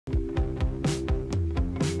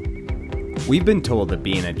We've been told that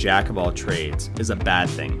being a jack of all trades is a bad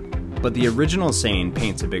thing, but the original saying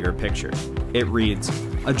paints a bigger picture. It reads,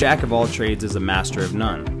 "A jack of all trades is a master of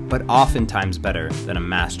none, but oftentimes better than a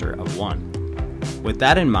master of one." With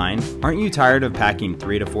that in mind, aren't you tired of packing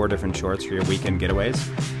 3 to 4 different shorts for your weekend getaways?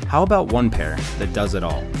 How about one pair that does it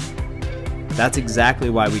all? That's exactly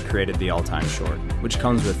why we created the All-Time Short, which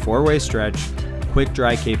comes with 4-way stretch, quick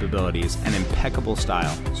dry capabilities, and impeccable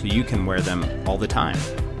style, so you can wear them all the time,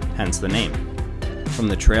 hence the name. From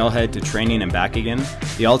the trailhead to training and back again,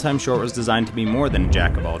 the All-Time Short was designed to be more than a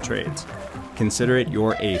jack of all trades. Consider it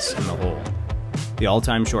your ace in the hole. The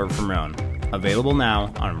All-Time Short from Rhone, available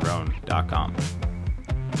now on Rhone.com.